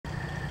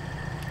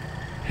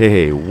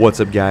Hey, what's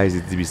up guys,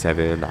 it's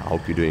DB7, I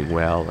hope you're doing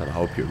well and I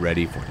hope you're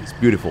ready for this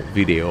beautiful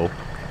video.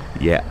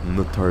 Yeah,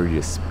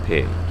 Notorious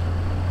Pig.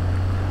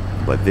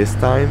 But this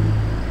time,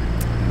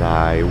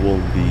 I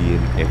won't be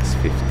in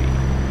X50.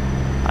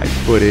 I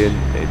put in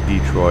a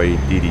Detroit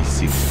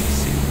DD60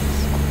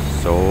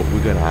 series. So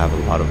we're gonna have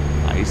a lot of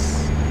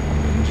nice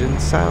engine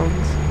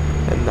sounds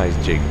and nice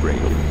jake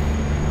braking.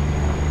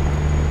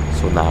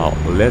 So now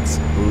let's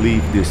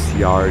leave this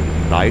yard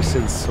nice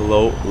and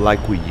slow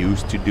like we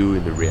used to do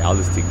in the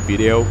realistic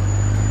video.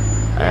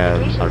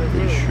 And I'm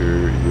pretty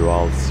sure you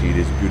all see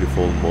this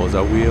beautiful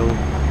MOZA wheel,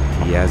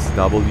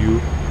 TSW.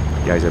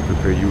 Guys, I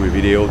prepare you a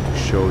video to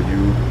show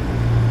you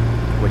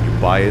when you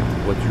buy it,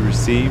 what you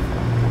receive.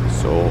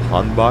 So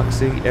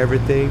unboxing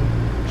everything,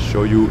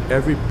 show you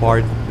every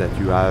part that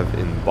you have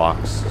in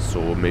box.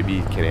 So maybe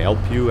it can help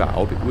you, I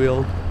hope it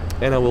will.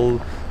 And I will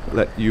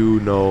let you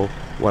know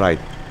what I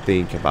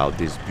think about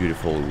this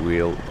beautiful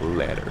wheel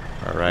later.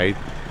 Alright,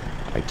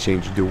 I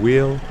changed the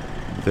wheel,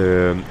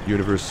 the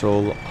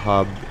universal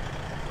hub,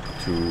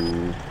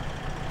 to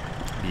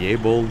be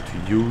able to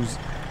use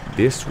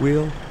this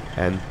wheel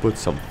and put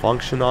some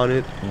function on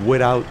it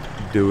without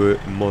the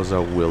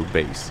MOZA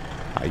wheelbase.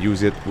 I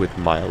use it with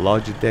my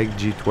Logitech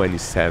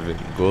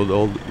G27 good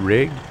old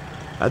rig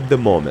at the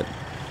moment.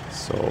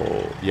 So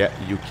yeah,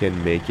 you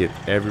can make it,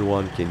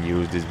 everyone can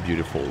use this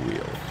beautiful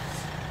wheel.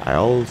 I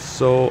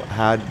also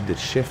had the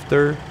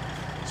shifter,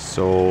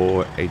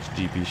 so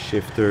HGP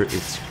shifter,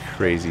 it's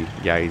crazy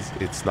guys,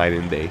 it's night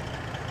and day.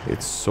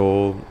 It's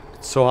so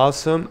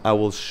awesome. I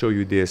will show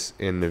you this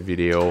in the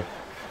video,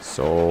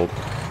 so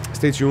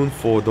stay tuned.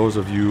 For those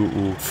of you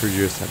who are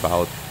curious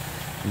about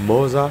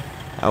MOZA,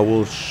 I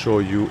will show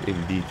you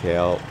in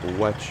detail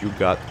what you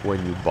got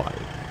when you buy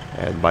it.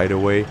 And by the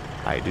way,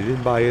 I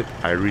didn't buy it,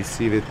 I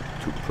received it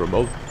to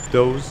promote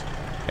those,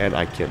 and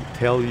I can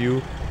tell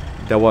you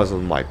that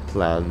wasn't my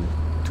plan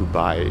to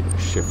buy a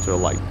shifter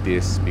like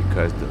this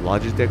because the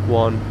Logitech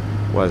one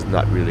was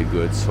not really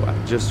good, so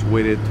I just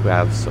waited to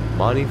have some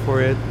money for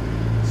it.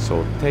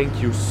 So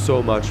thank you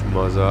so much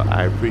MOZA,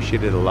 I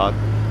appreciate it a lot.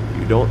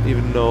 You don't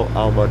even know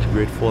how much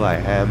grateful I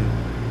am,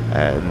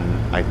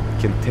 and I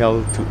can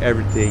tell to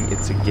everything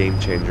it's a game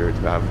changer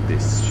to have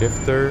this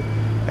shifter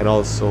and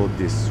also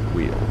this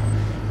wheel.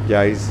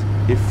 Guys,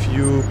 if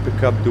you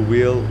pick up the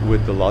wheel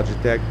with the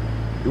Logitech,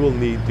 you will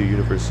need the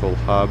universal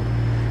hub.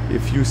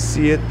 If you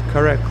see it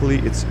correctly,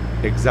 it's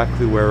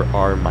exactly where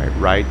are my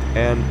right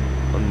hand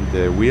on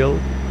the wheel.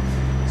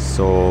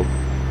 So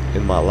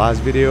in my last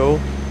video,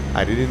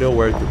 I didn't know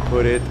where to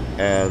put it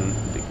and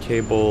the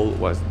cable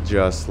was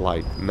just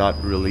like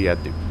not really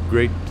at the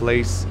great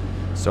place.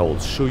 So I'll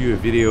show you a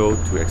video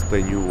to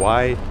explain you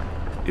why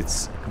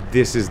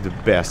this is the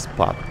best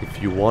spot.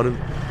 If you want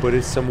to put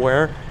it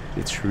somewhere,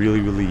 it's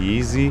really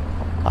easy.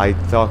 I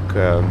talk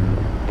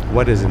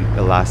what is an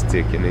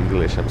elastic in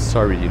English? I'm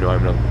sorry, you know,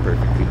 I'm not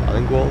perfectly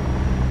bilingual.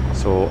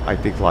 So I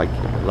think like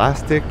an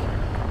elastic.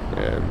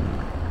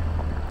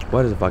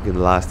 What is a fucking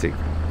elastic?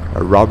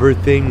 A rubber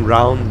thing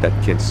round that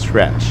can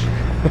stretch.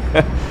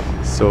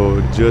 So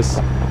just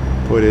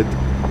put it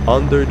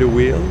under the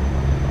wheel,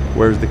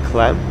 where's the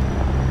clamp,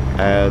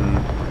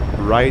 and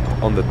right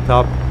on the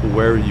top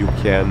where you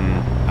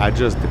can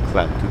adjust the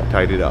clamp to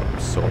tighten it up.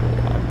 So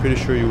I'm pretty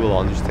sure you will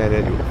understand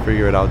it, you will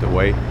figure it out the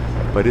way.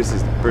 But this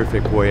is the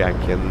perfect way I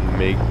can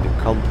make the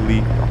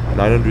complete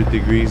 900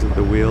 degrees of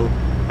the wheel,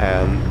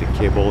 and the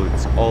cable,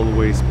 it's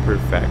always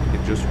perfect.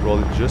 It just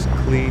rolls just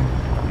clean,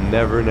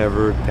 never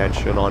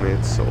tension on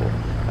it. So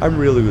I'm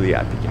really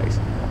happy guys.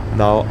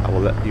 Now I will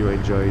let you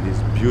enjoy this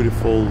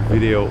beautiful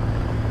video.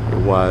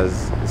 It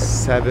was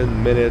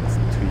 7 minutes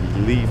to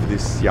leave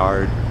this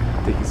yard,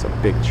 taking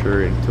some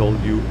picture and told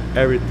you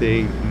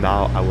everything.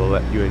 Now I will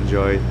let you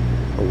enjoy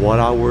a 1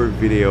 hour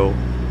video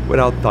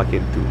without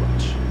talking too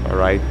much.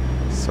 Alright,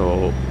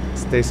 so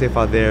stay safe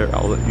out there,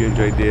 I'll let you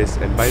enjoy this.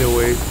 And by the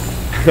way,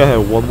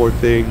 one more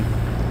thing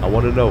I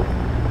want to know,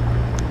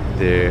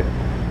 the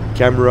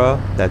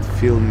camera that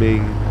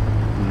filming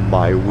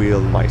my wheel,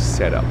 my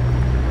setup,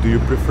 do you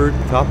prefer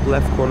top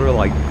left corner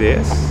like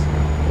this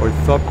or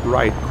top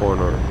right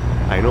corner?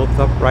 I know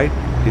top right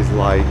is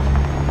like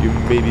you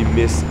maybe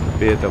miss a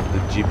bit of the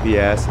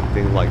GPS and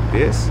things like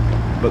this,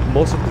 but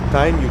most of the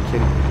time you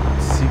can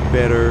see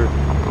better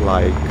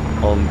like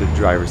on the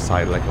driver's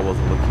side, like I was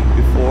looking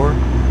before.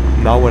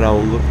 Now when I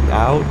was looking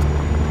out,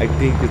 I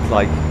think it's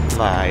like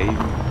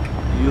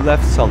you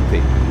left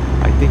something.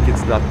 I think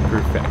it's not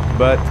perfect,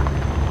 but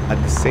at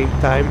the same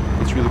time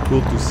it's really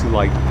cool to see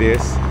like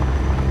this,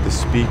 the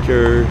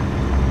speaker,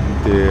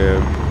 the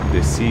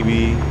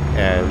CB,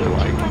 and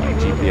like my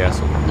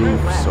GPS on the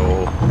roof. So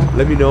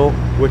let me know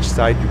which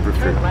side you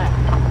prefer.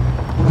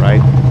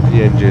 Right,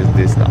 the engine is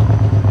this now,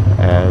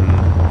 and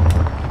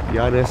to be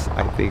honest,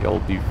 I think I'll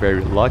be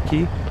very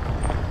lucky.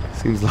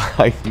 Seems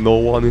like no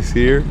one is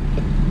here.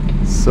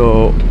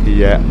 So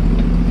yeah,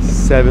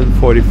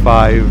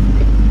 7:45.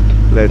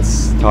 Let's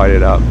start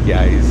it up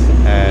guys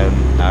and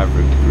have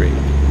a great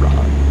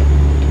ride.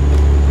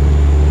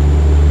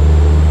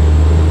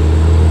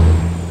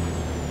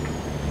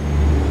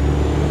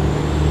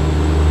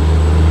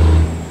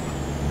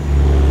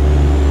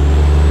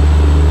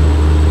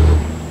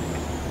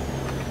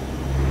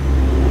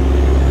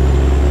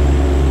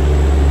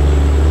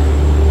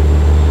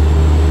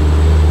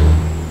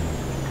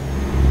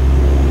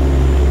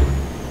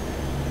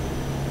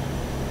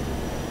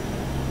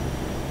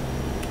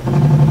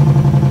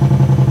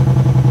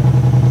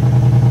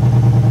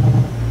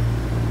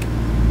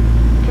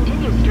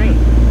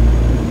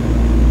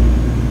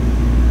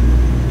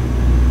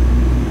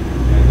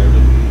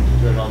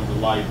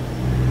 right.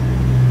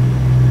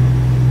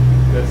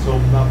 Let's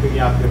hope nothing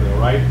happened,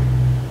 alright?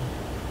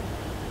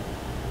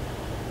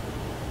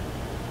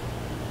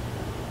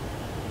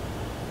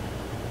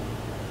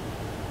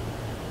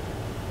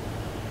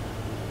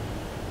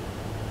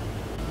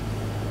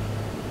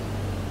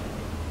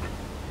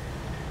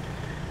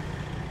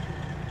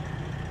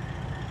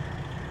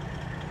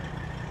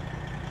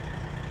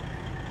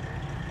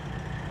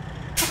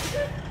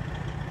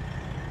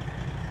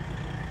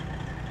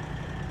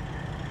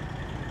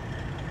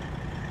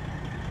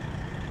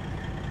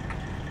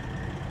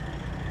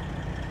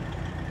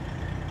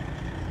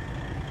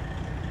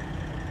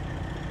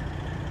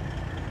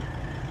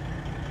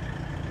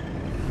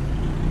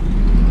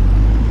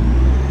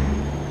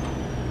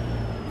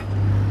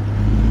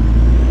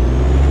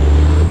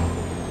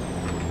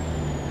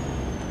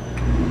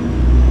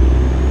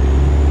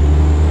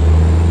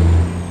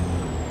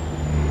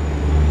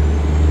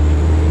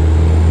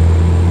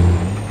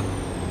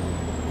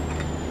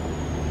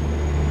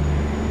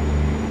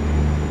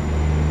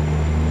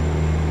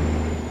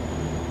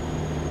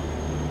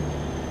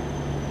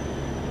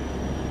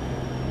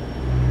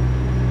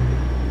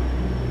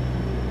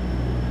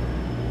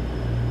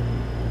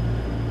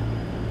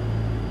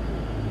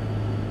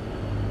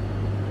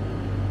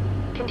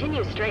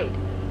 Continue straight.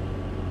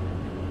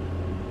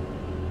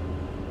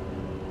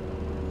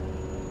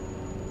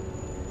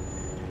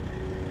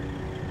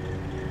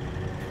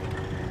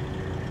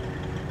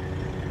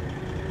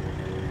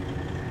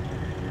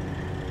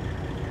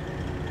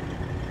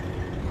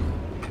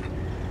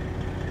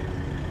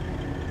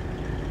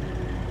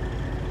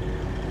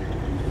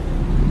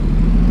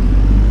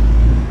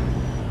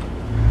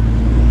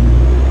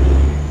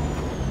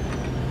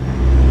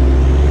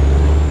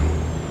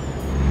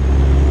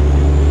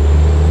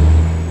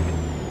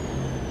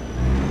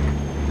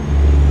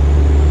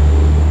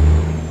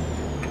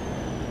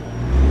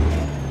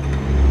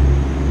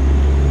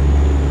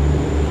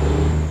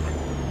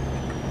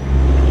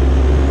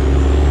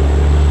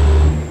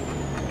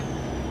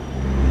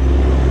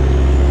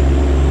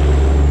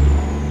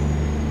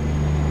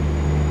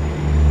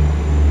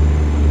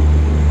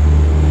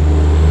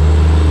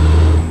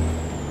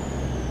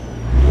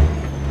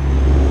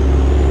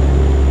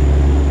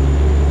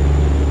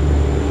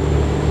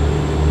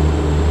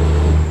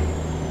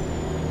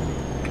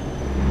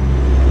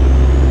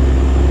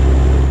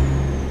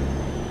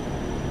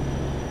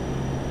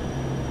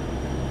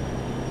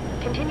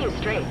 Continue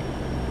straight.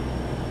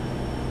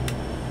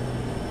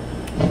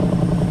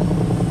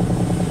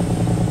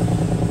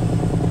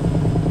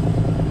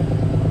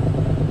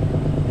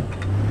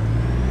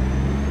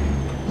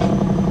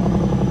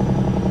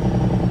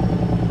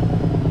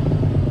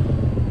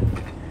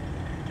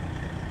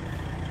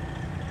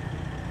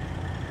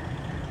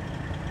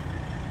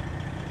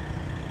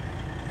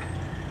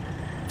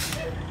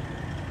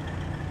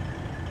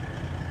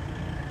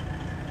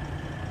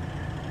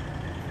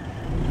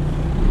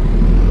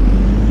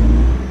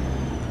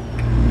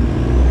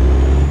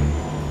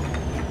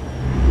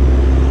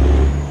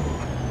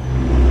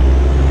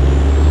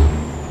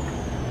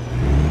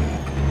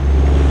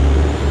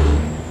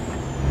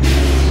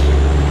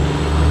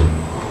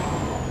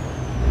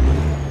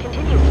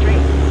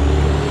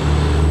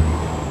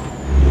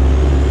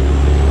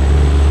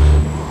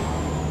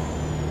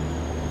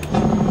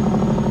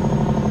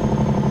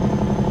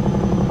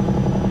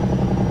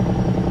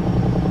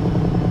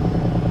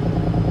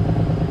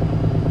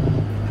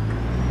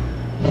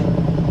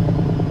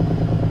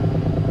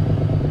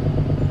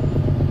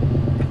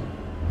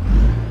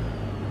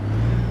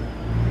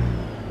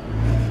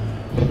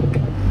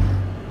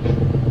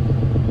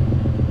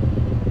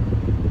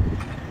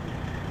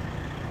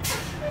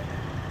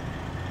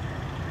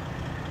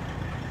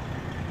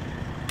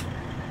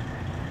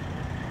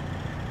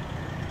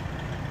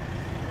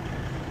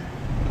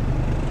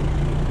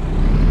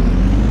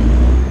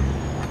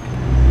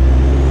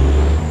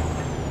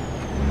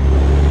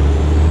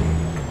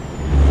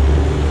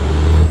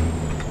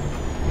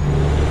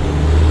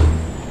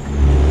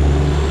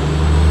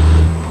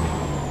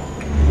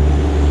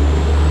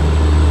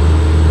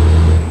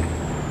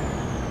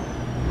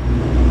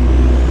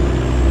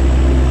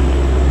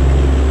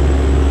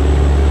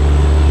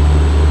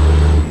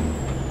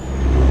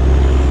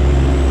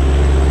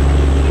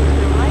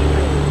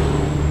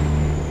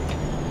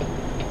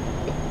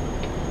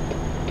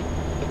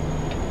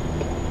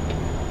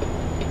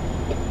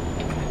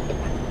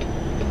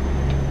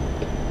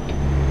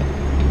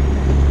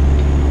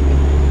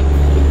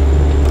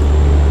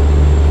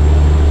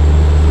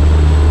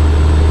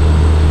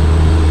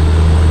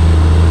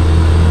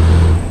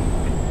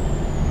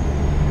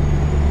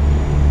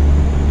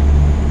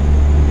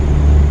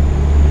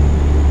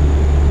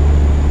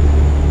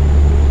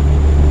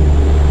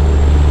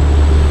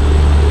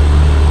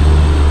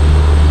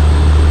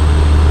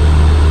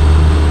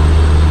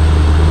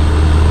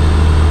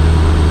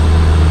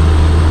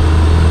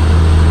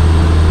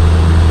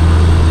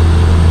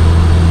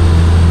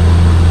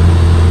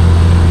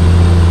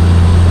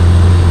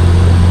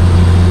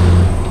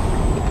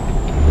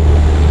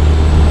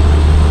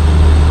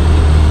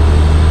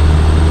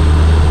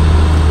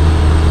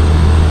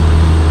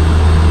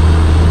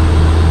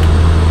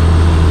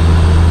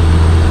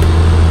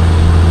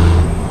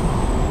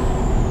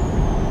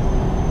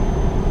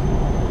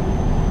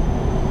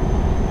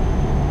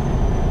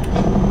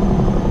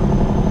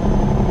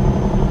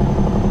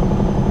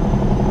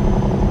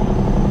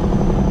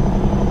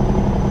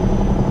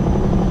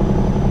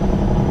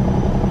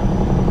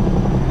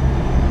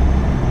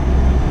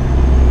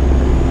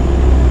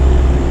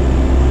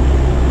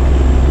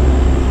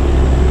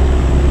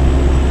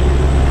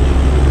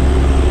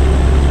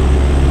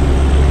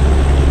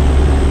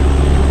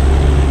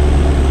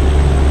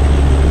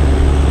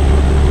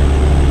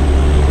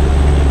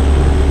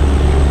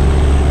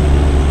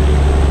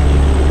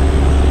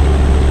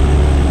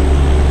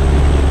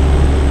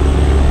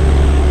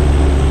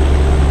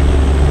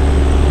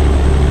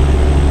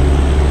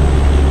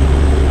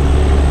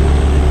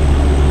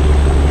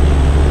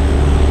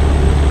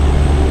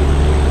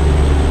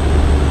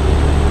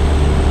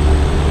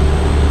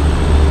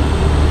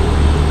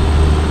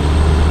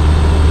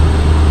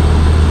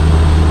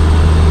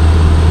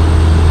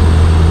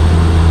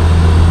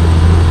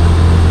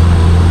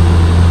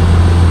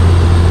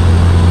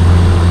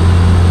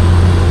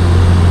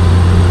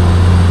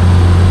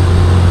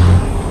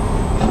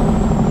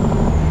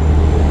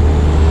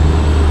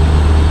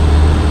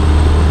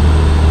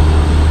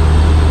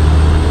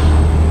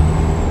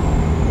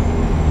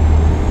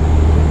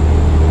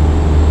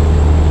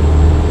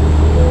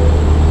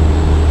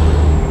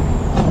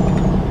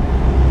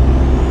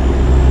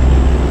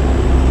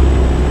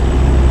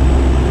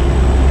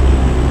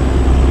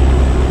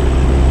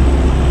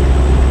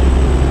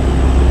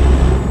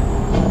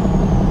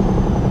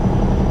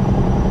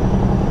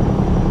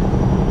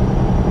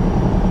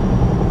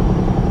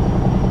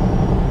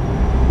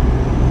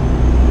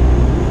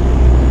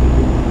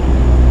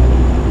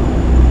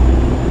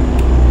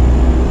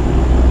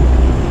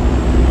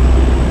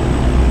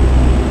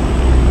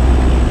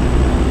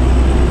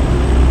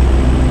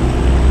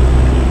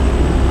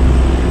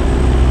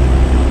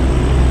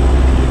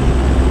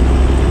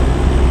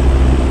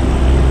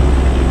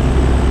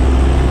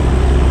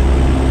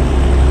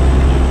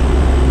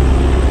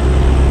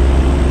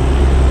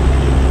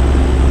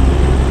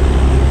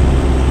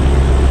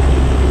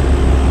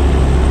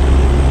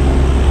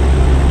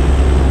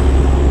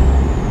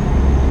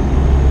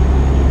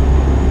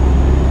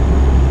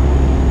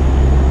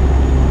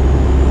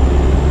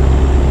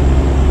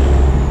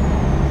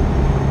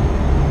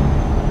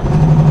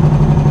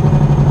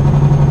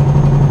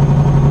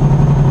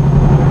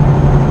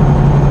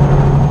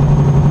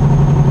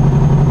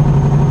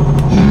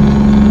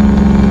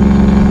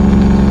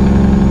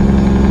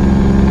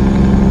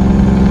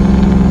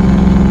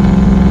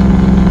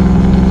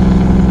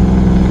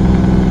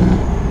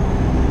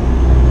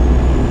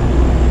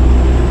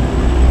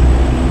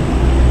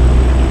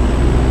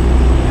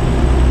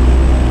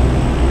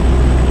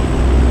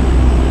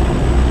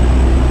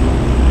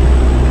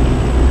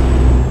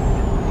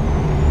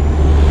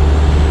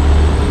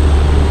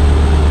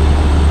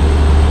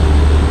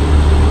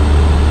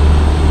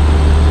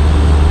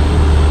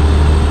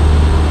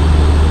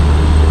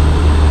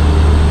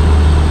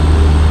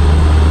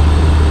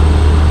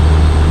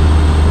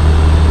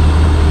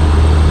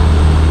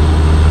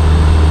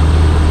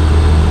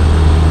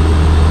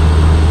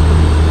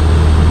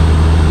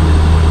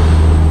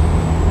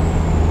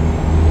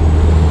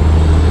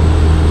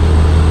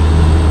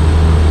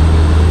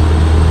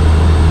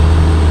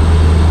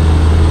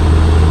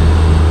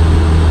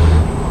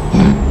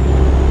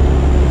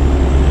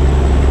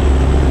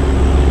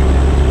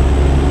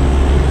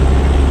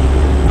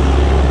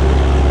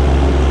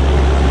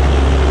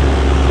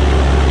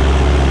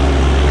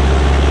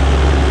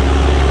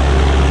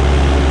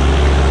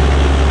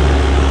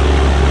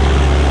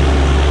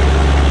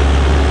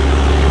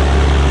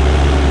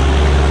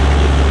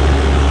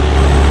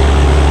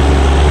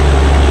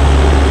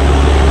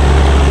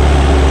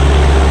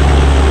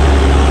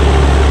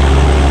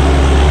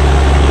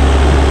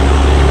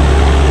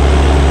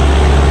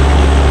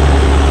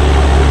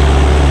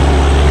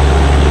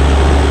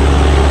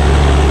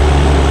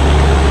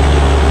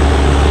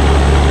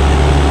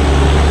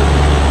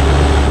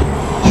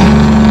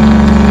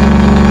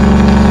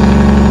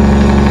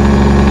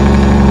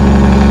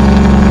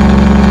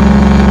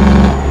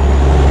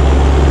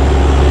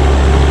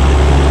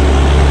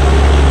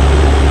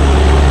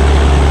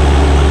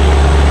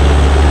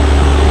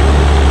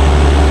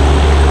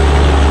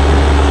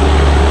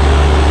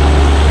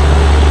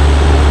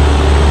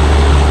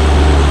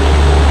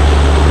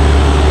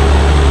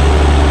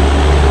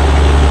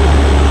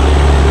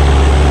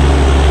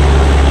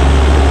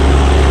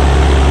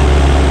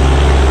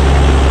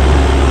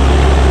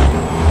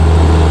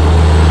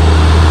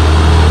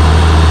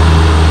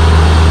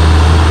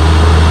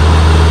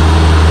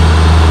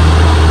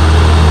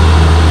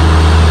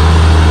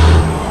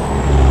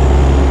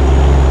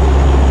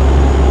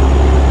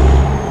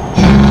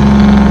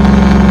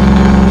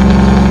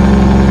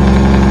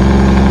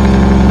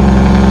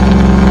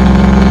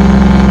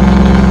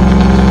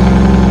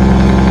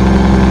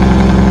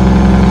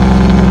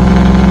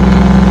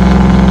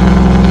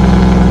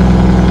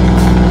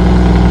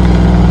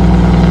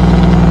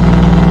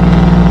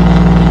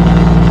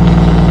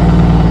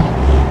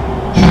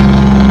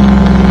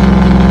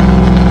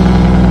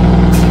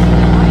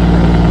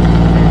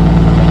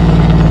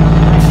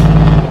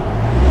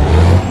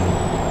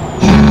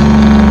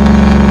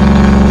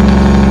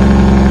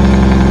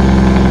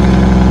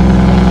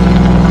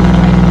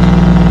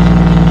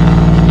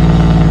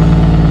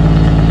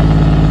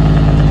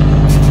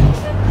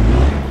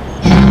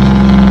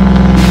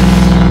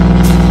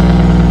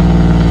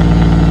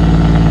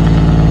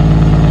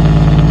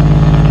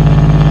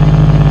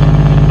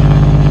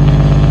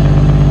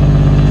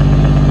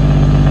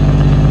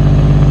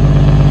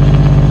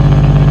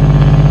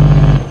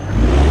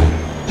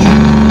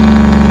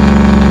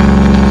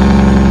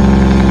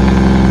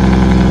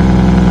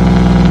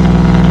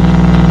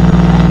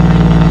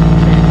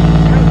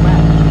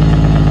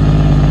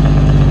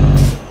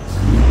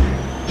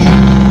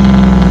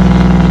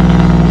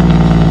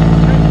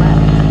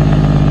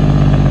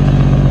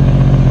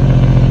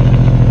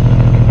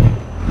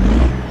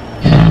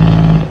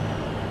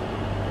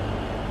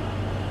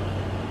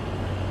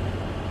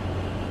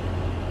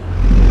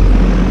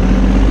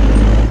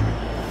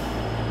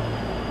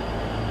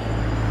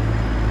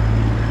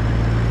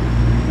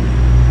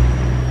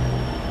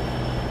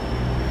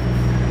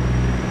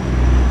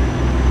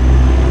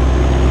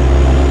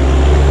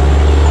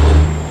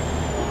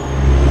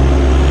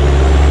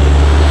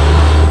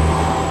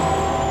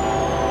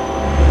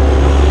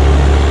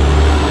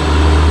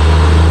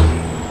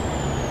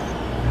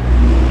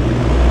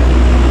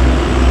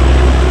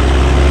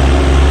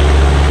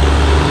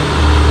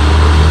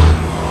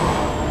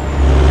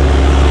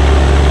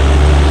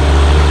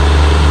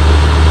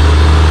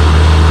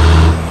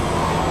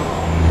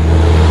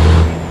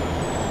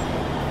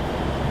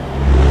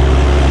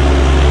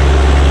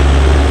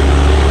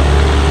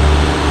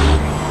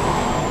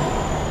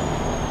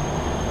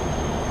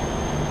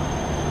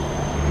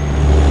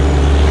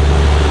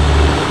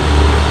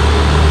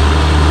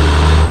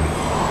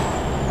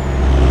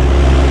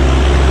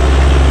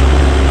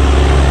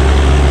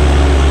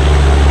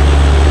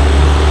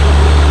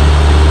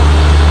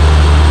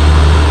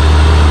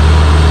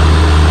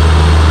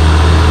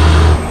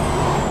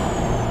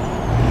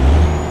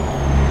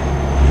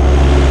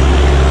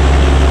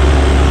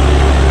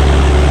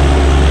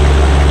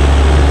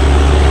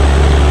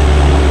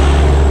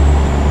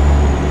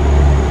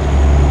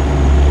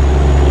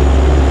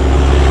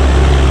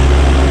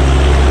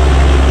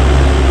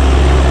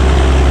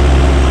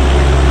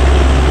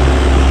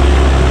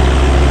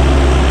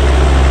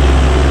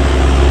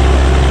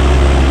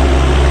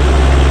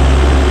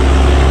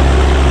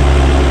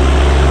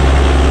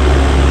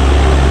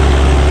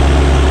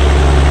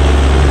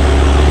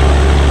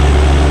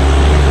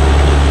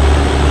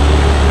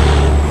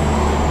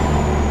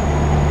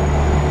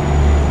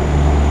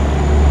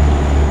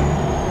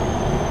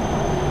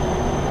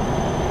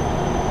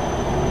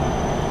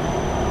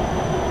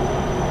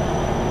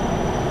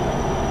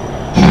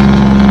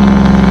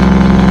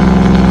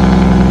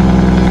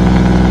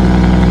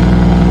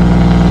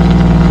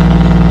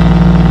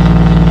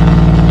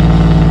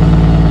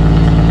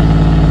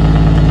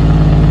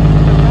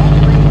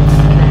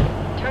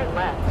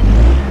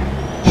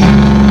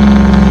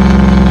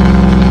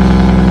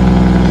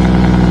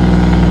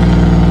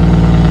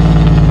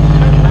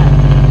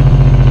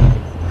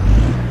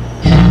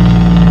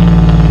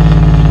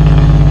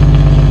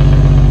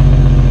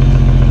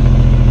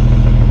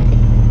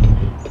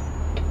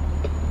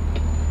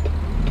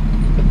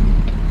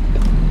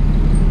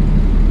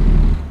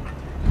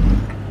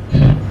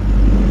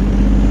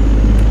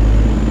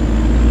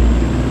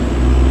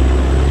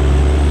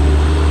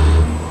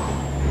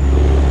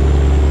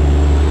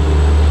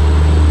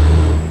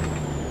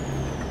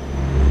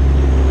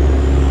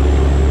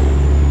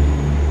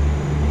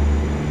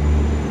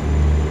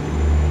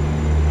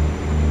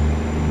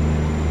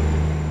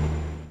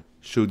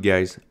 Shoot,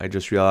 guys, I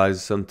just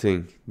realized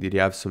something. Did he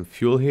have some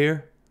fuel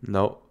here?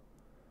 No.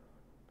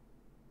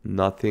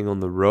 Nothing on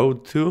the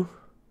road too.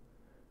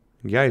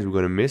 Guys, we're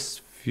gonna miss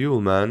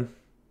fuel, man.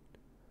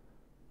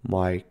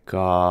 My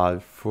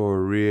God,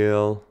 for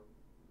real.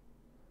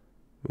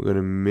 We're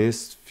gonna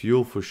miss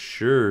fuel for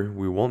sure.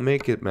 We won't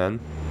make it, man.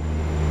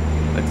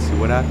 Let's see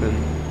what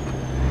happens.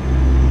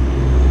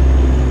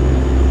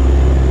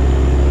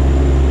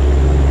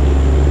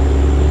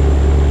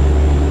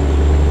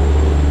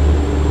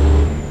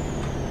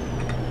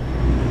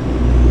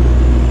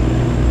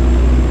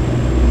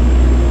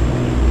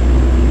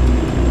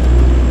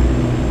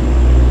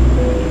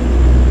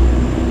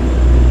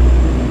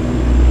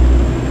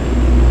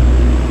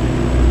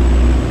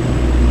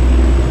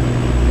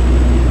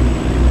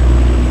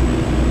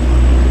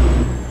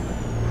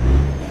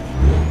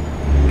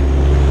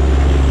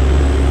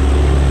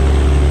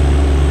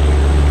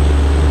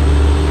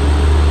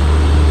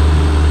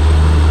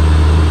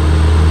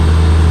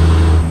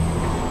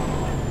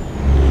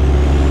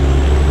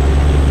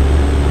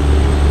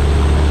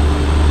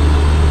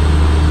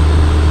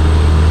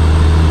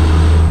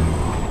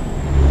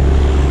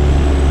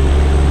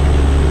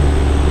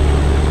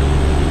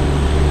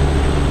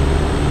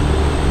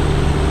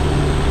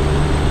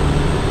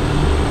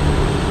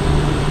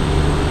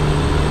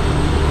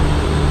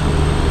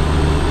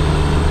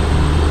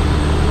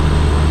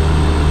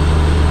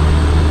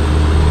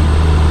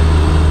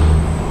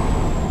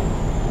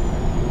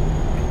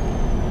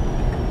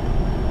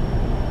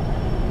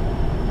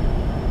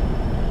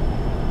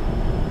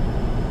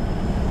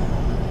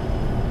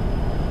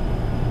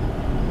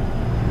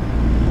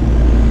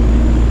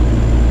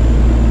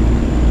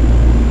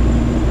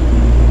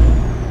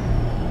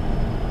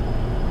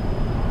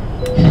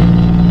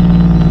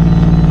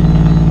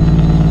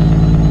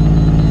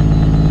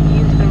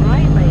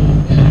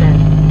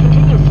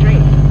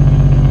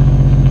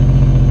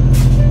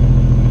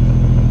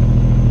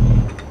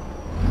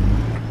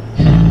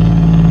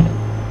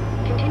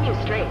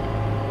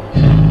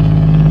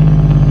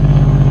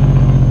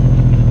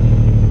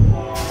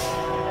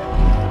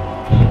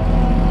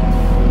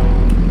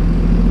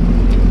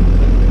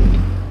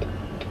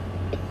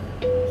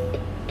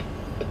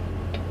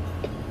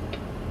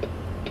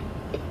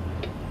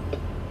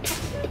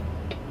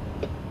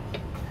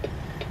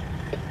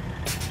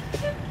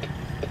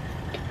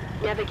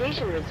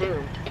 Navigation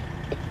resumed.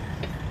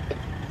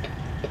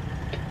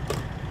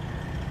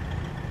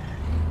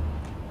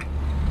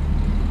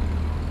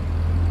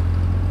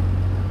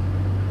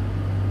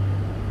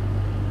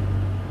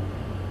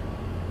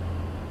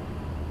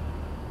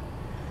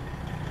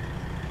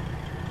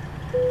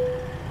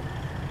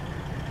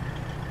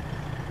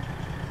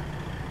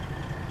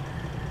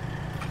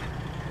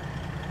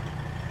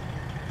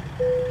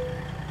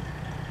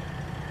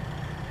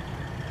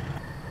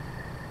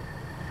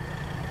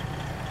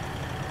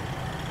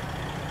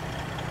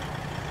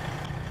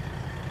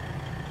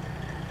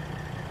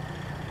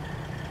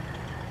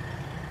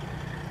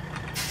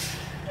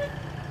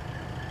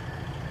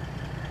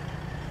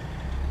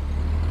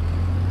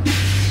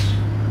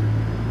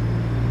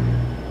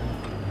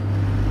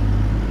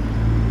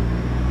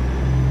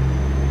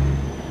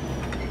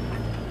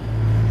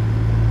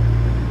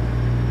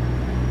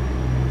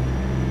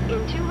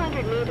 In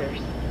 200 meters,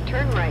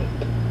 turn right.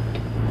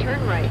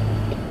 Turn right.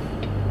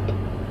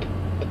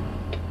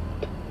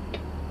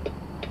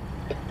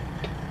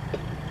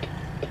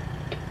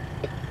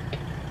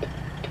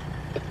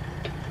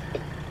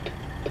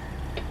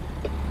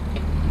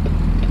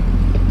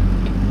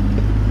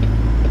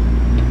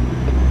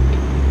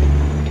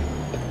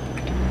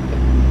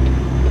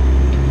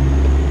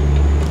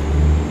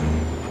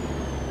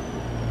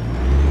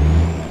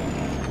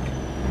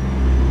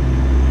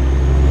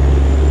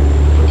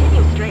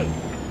 Continue straight.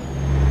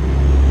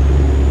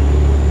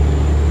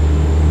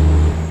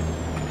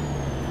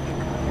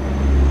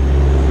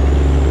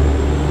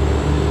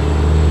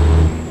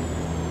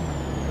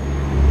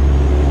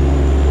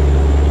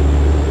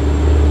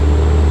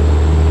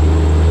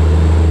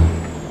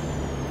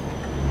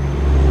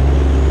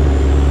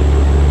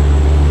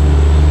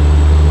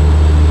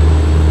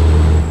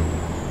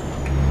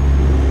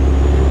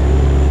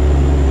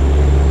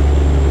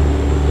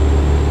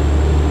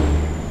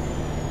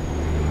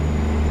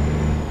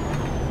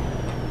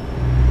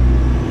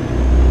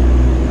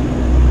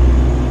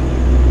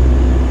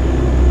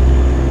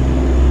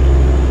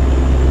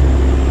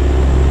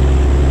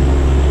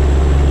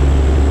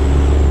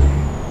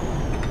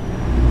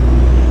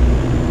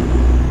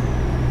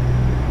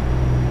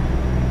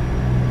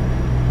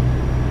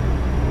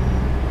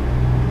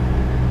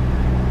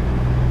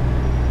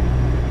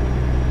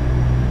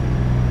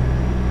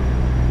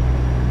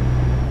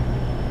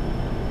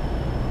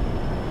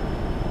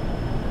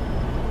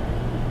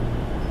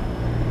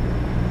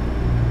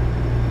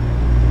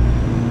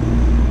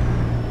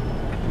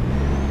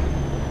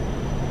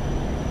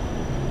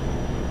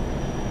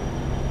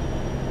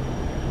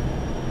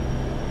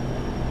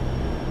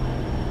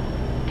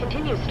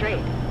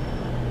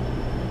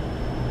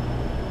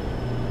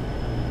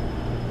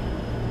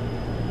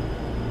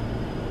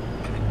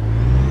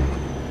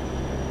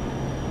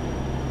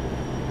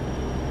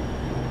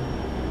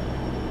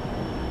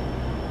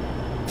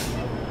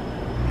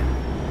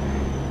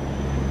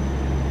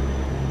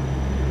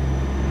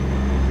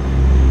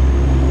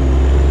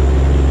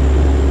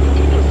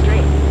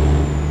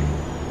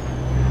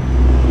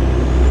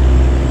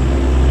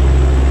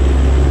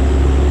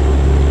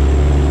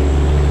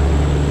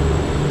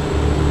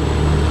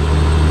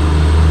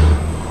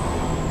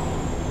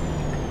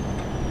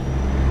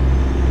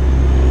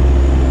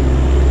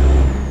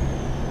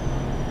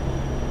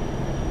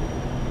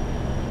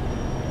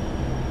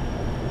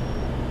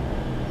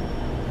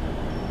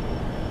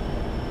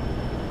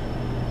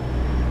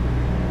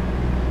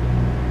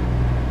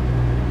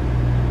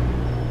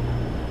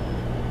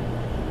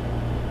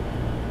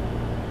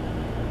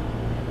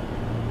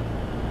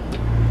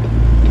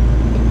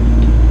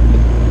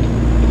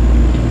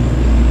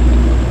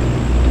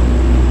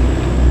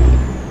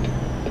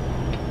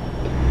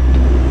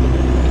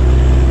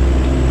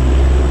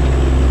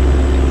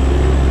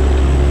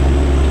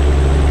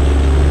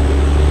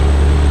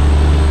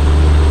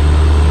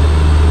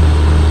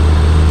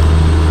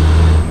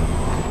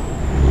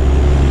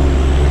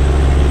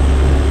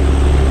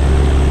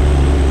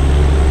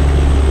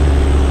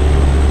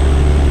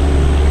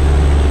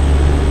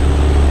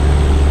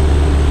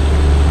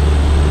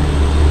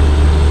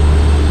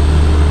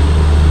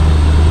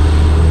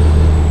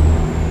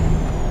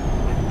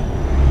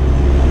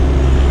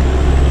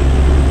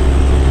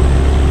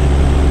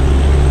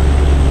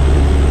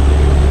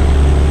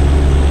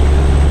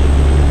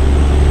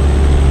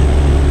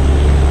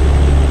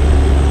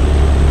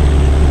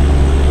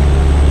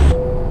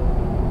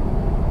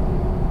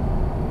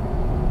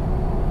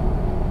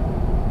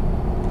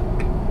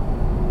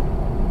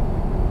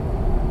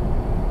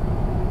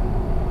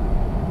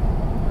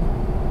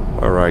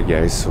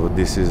 Alright guys, so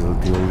this is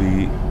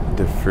literally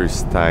the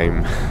first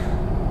time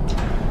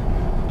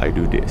I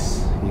do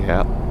this.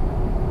 Yeah,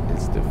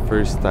 it's the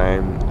first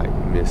time I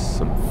missed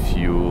some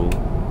fuel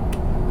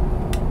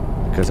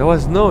because I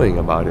was knowing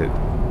about it.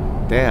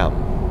 Damn.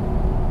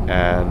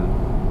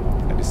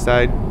 And I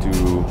decided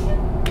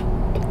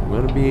I'm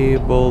gonna be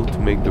able to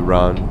make the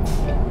run.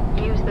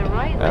 Use the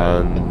right lane,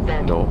 And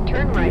then no,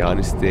 turn the right.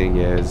 honest thing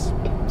is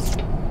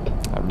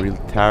I'm really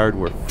tired.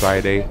 We're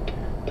Friday.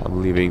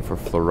 I'm leaving for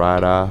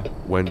Florida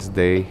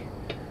Wednesday,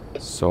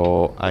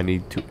 so I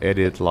need to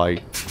edit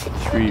like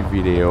 3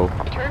 video,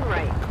 Turn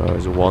right.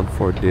 because one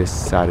for this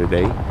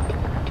Saturday,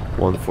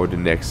 one for the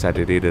next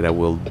Saturday that I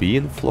will be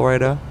in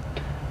Florida,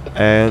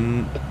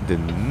 and the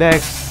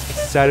next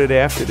Saturday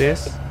after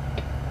this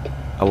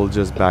I will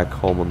just back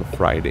home on the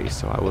Friday,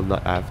 so I will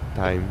not have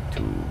time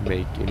to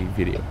make any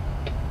video.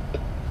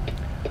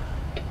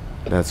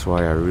 That's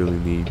why I really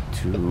need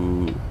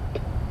to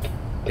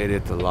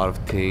edit a lot of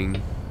things.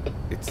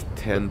 It's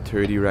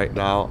 10:30 right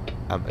now.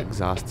 I'm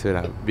exhausted.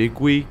 I have a big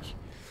week,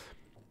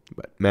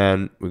 but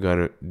man, we're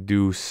gonna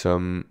do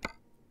some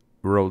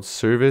road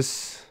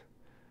service.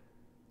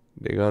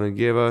 They're gonna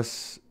give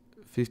us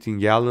 15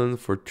 gallons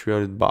for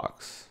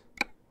 $300.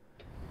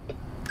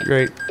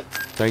 Great,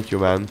 thank you,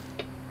 man.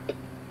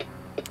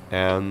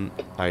 And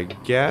I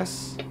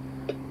guess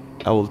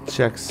I will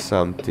check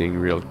something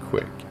real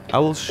quick. I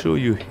will show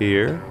you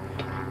here,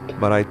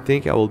 but I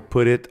think I will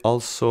put it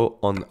also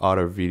on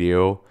other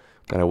video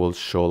that I will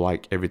show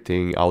like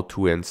everything, how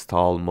to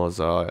install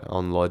MOZA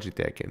on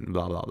Logitech and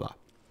blah blah blah.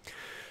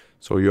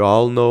 So you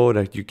all know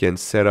that you can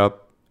set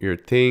up your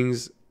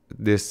things.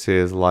 This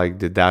is like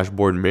the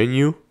dashboard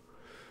menu.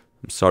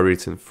 I'm sorry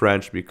it's in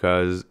French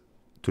because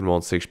tout le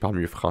monde sait que je parle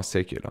mieux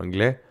français que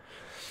l'anglais.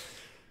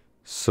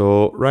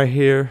 So right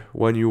here,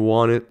 when you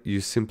want it,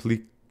 you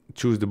simply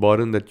choose the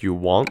button that you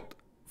want.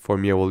 For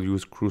me, I will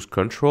use cruise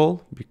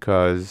control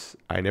because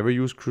I never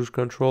use cruise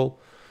control.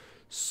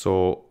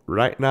 So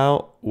right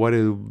now, what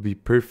it will be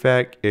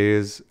perfect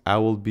is I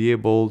will be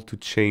able to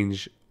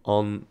change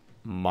on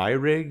my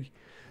rig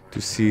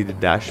to see the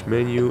dash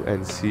menu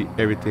and see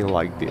everything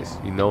like this,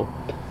 you know,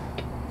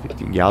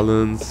 15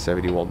 gallons,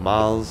 71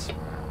 miles,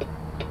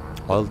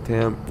 oil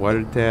temp,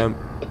 water temp,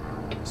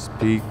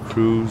 speed,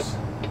 cruise,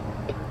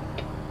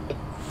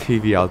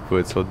 TV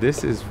output. So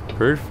this is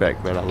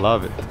perfect, man. I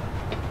love it.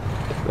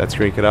 Let's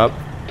crank it up.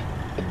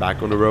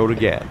 Back on the road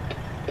again.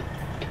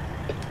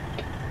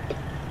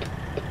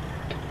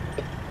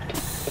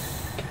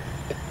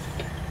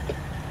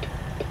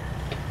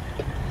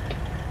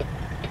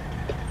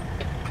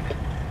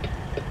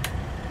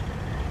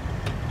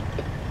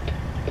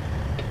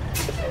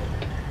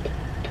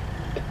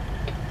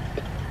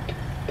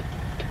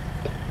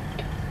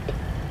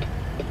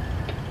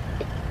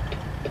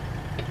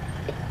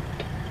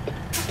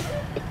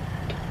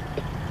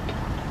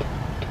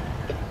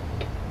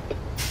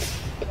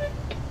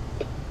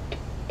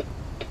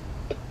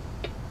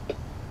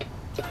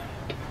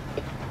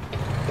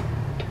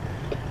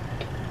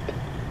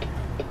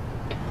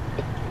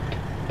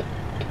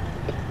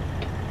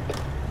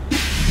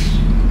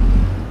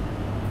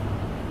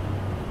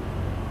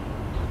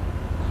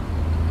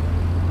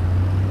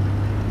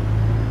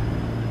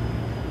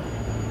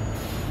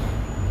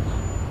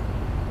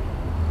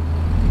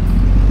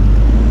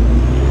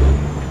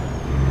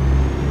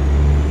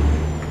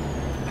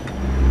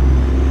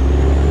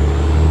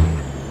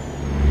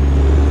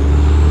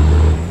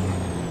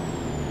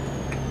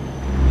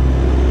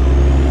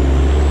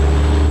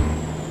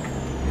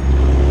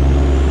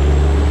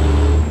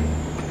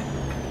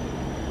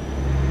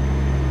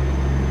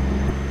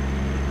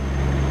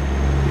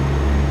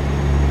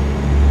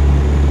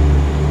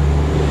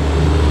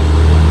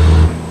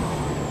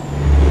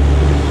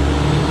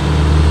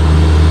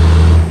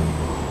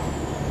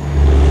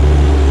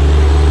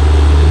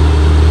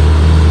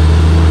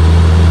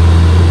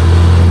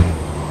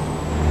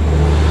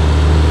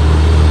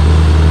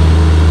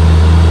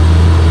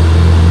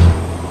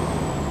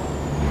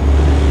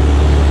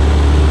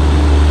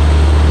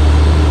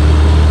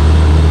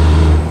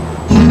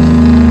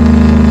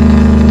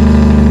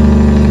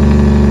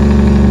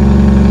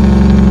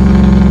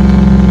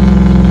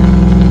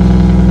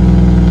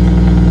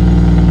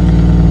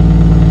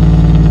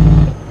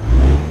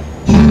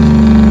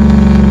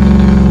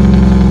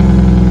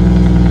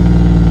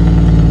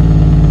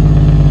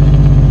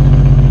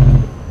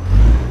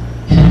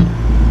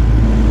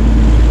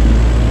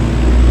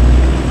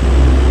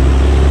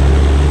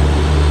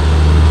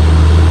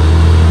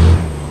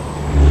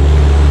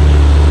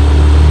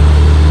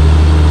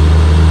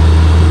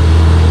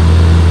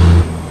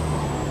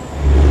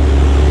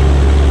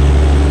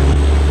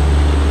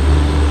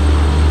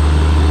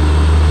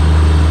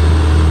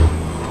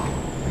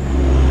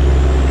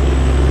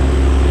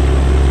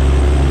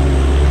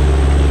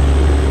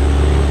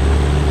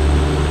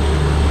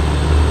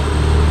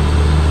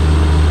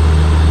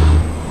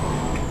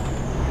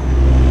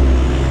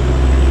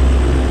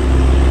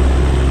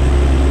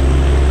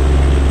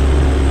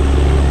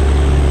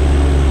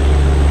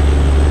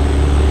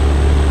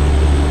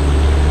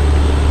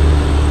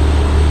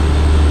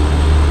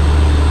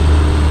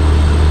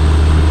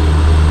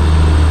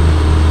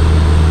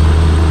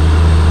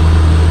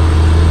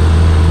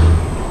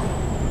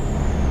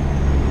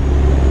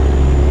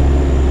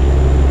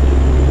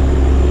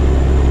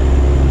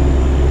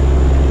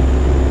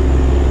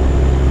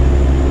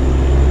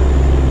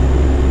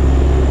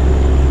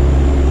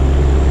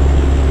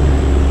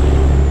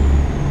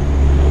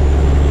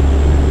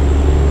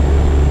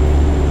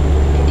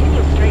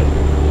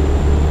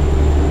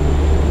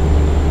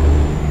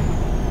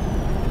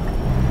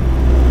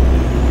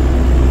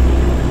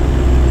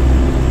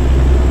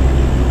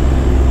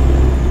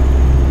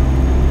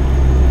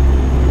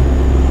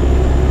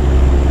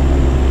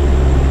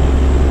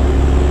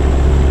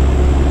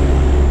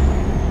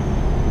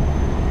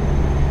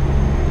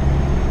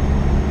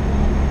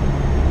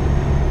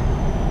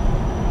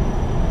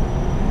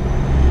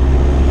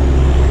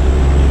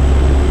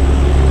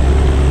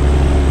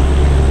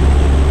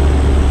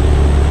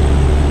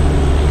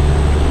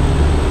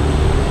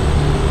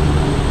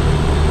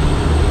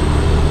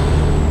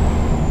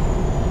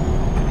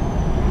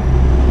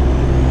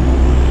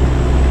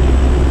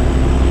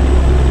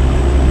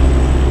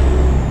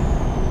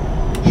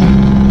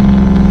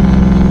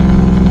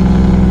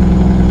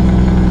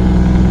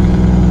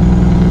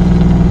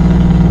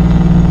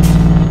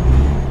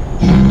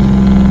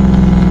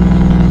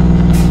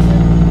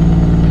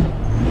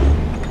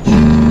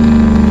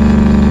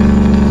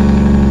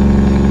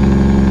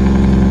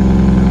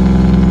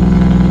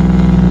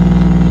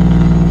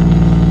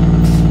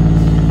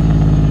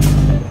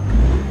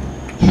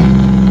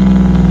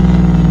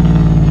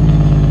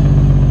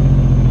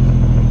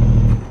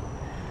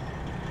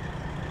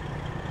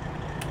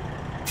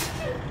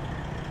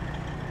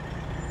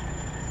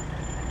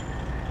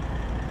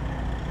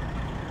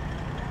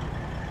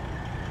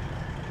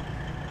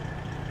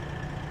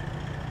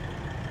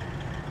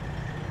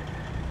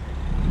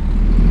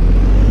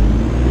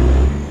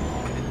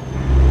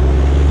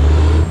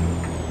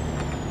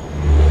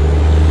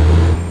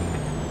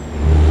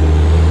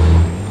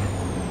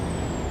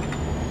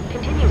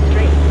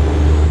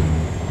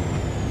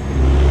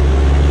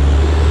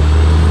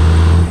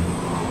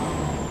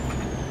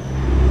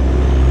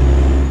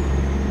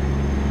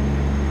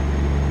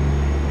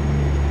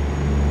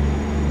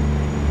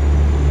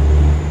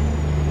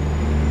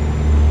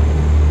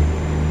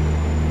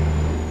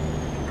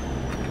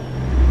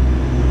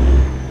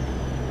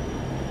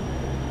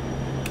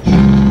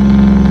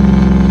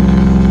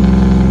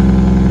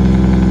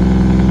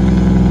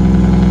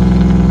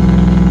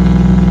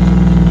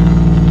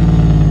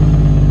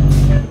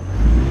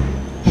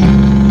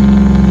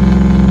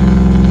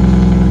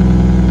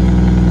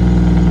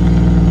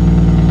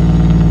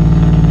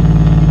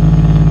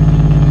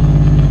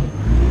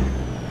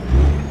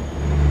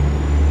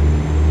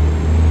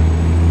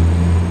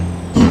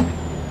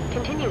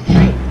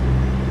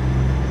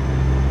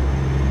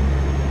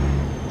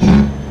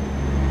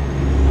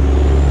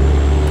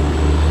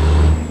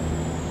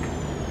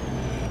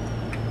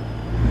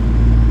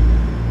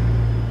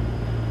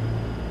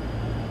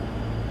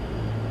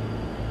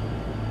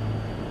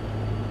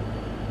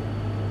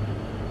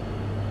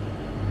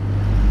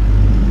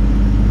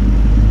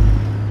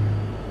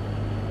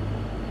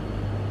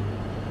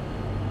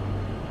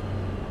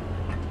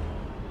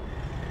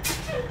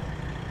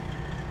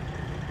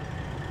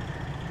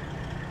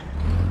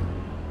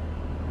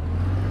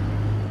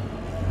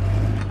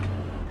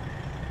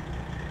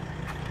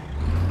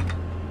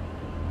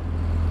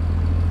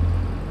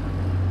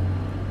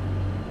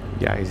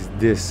 Guys,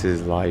 this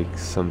is like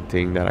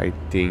something that I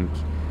think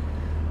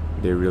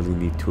they really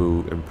need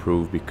to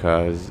improve,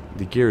 because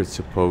the gear is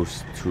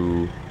supposed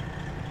to,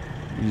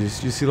 you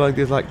see like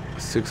this, like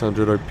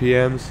 600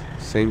 RPMs,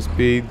 same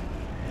speed,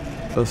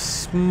 a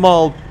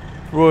small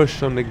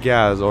push on the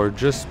gas or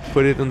just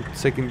put it in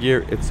second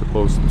gear, it's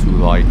supposed to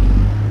like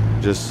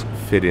just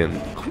fit in.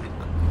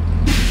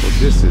 So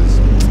this is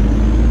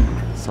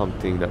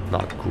something that's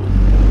not cool,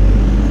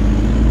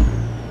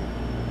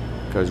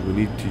 because we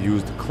need to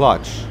use the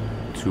clutch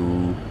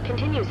to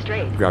Continue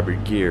straight. grab your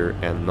gear,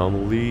 and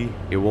normally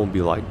it won't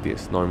be like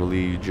this.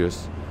 Normally you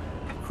just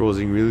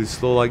cruising really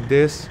slow like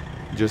this,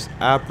 just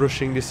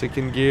approaching the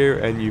second gear,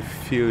 and you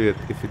feel it.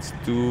 If it's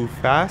too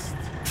fast,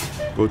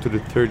 go to the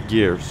third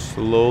gear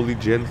slowly,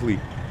 gently.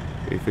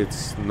 If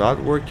it's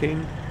not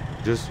working,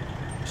 just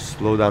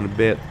slow down a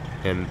bit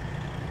and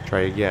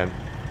try again.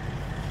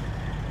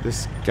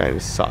 This kind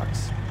of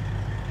sucks.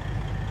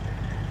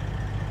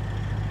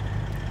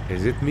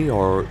 Is it me,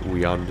 or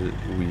we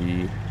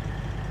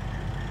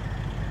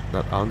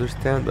not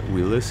understand, but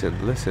we listen.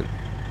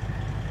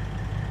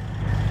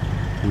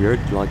 We are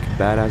like a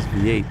badass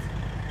V8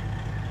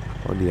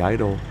 on the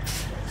idle.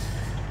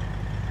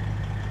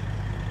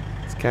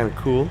 It's kind of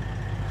cool.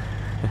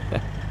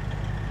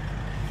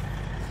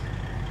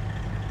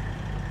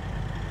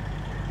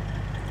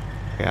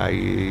 Yeah,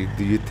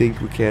 do you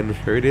think we can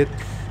hurt it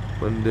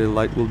when the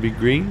light will be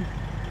green,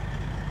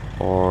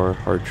 or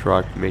our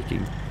truck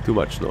making too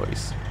much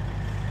noise?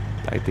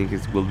 I think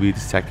it will be the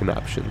second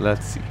option.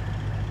 Let's see.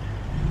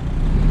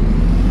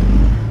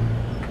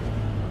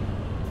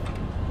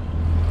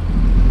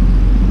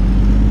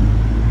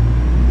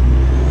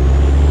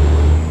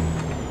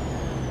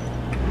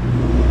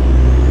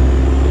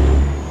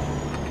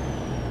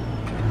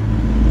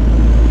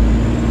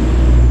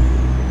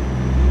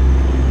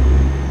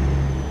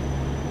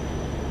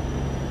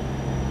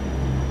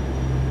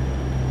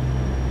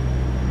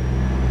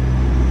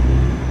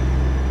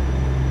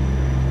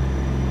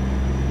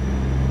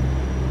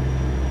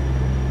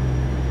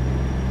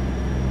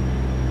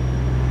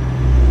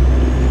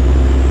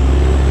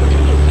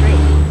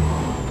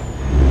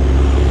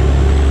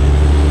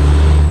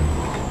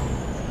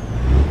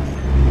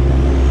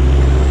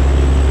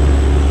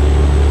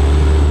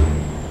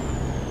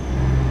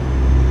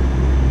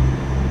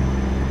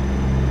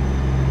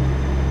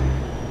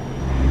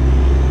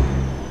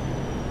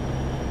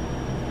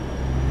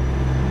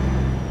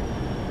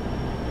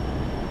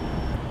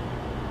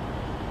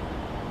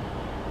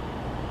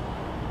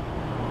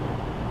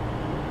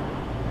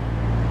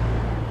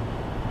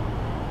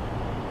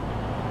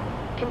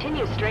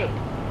 Continue straight.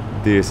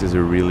 This is a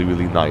really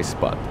nice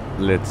spot.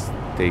 Let's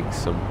take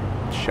some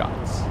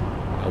shots.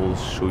 I will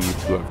show you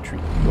 2 or 3,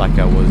 like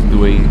I was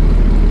doing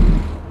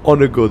on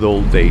the good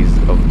old days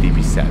of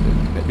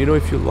DB7. Let me know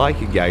if you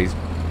like it, guys.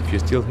 If you're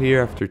still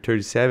here after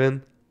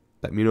 37,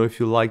 let me know if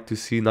you like to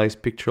see nice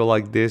picture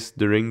like this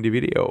during the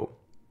video.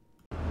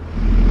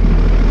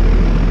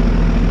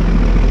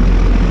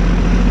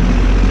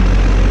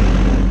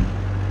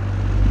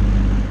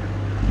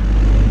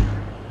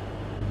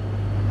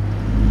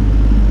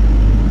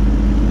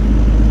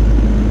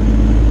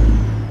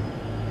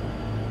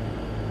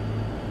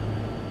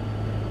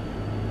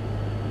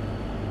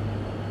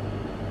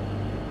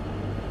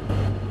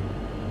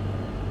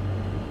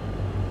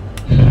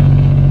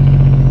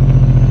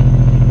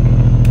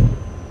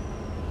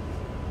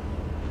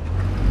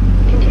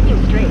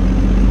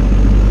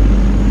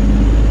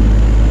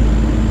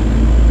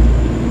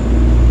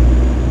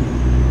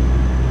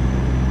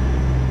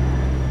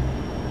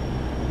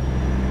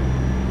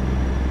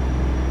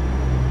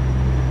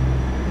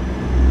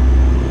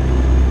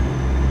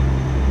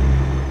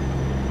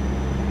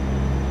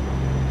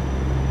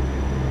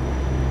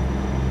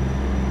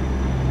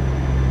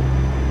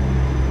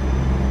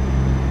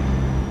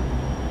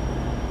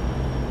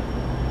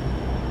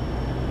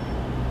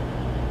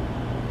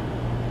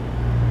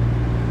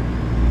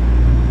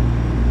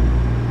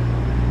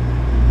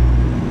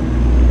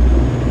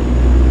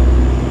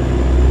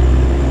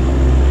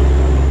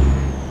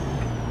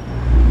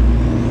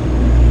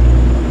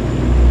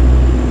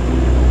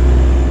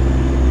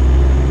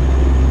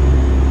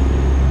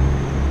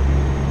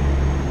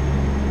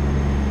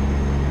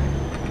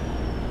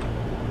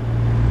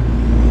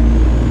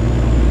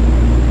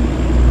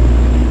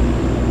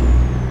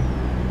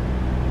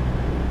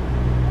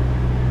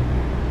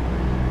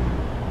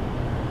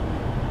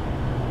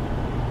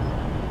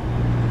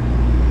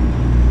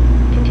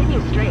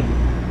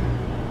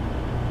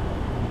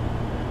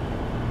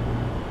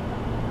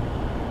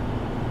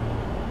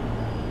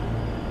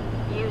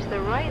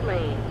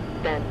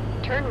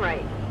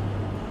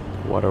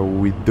 What are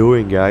we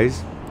doing,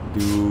 guys?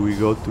 Do we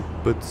go to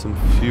put some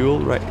fuel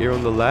right here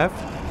on the left?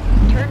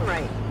 Turn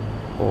right.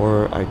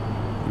 Or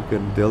we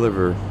can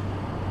deliver.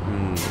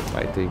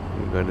 I think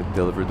we're gonna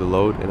deliver the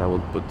load, and I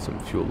will put some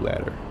fuel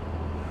later.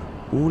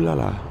 Ooh la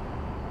la.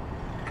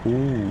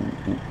 Ooh.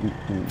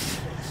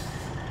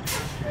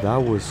 That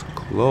was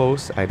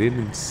close. I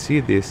didn't see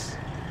this.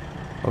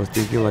 I was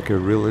thinking like a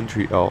real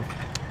entry. Oh,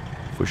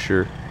 for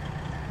sure.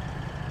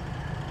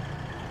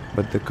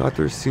 but the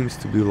cutter seems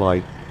to be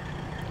like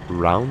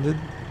rounded.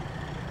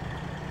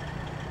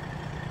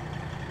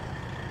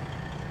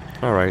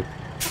 Alright.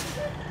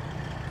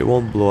 It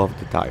won't blow off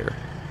the tire.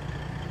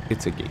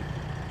 It's a game.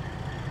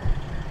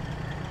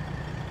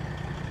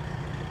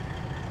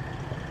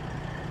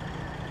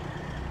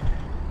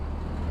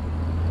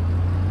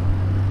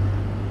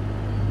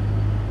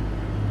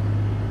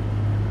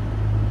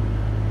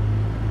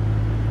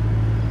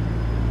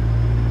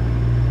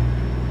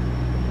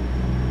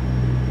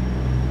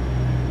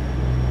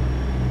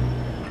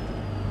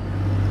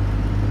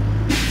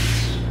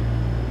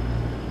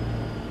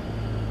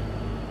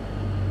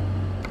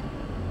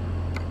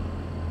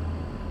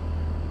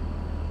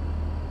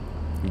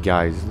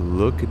 Guys,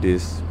 look at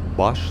this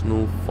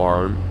Bushnell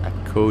farm at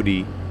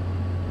Cody,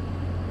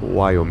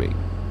 Wyoming.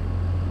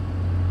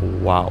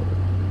 Wow.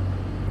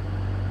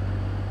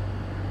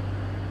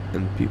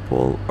 And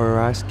people are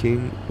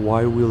asking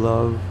why we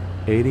love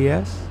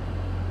ADS.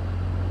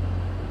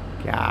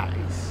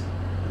 Guys,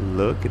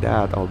 look at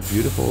that, how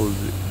beautiful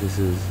this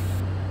is.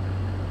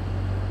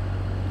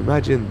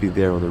 Imagine be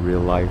there on the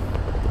real life.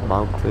 The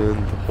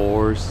mountain, the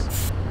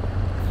horse,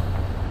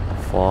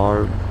 the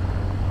farm.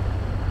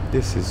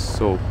 This is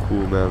so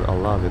cool, man. I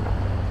love it.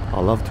 I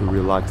love to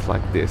relax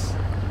like this.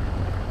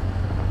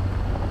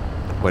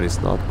 But it's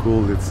not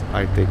cool.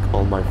 I take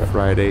all my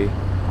Friday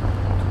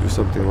to do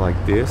something like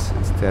this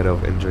instead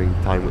of enjoying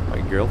time with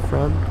my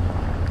girlfriend.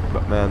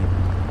 But man,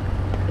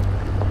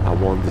 I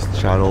want this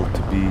channel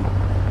to be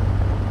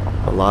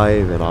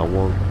alive, and I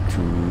want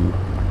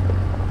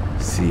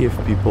to see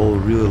if people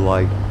really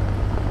like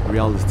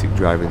realistic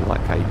driving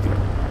like I do.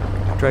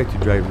 I try to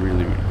drive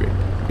really, really great.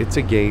 It's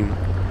a game.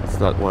 It's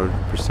not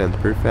 100%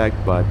 perfect,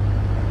 but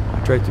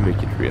I try to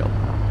make it real.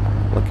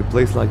 Like a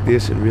place like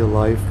this in real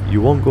life, you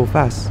won't go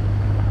fast.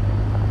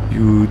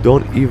 You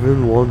don't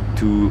even want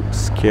to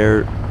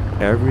scare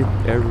every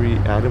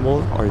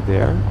animal are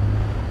there,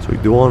 so you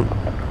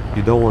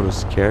don't want to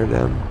scare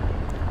them,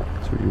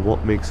 so you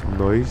won't make some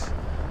noise,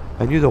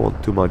 and you don't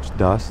want too much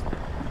dust.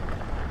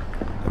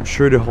 I'm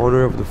sure the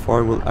owner of the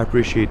farm will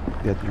appreciate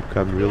that you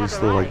come really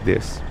slow like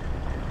this.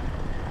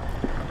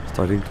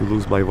 Starting to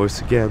lose my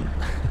voice again.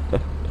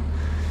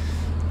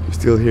 You're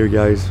still here,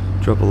 guys,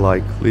 drop a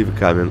like, leave a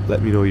comment,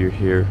 let me know you're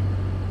here.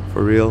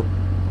 For real,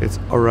 it's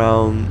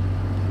around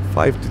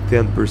 5 to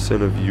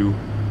 10% of you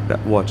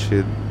that watched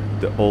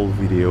the whole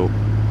video,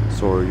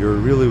 so you're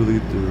really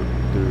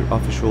the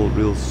official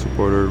real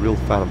supporter, real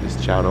fan of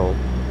this channel.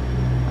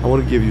 I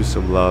want to give you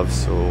some love,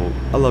 so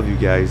I love you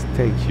guys,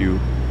 thank you.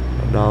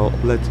 And now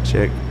let's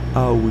check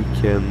how we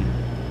can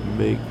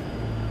make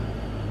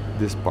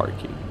this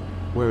parking.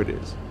 Where it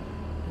is,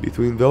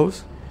 between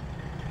those.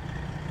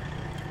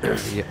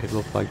 Yeah, it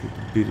looks like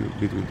it's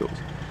between those.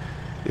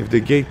 If the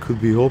gate could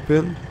be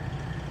open,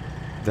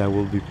 that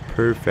will be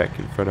perfect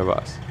in front of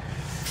us.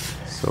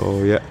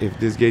 So yeah, if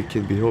this gate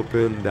can be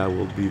open, that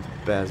will be the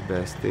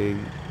best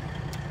thing.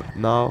 But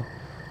now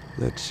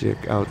let's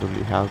check out on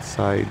the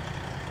outside.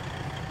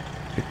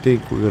 I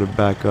think we're gonna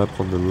back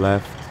up on the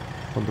left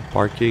on the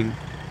parking.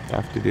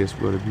 After this,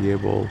 we're gonna be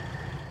able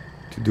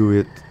to do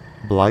it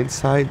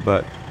blindside,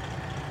 but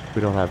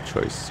we don't have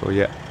choice. So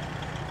yeah,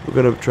 we're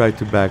gonna try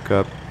to back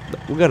up.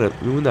 We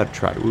will not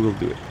try, we will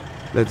do it.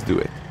 Let's do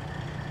it.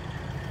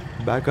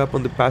 Back up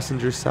on the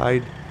passenger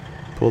side,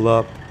 pull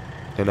up,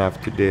 and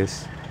after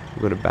this,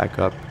 we're gonna back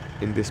up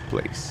in this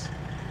place.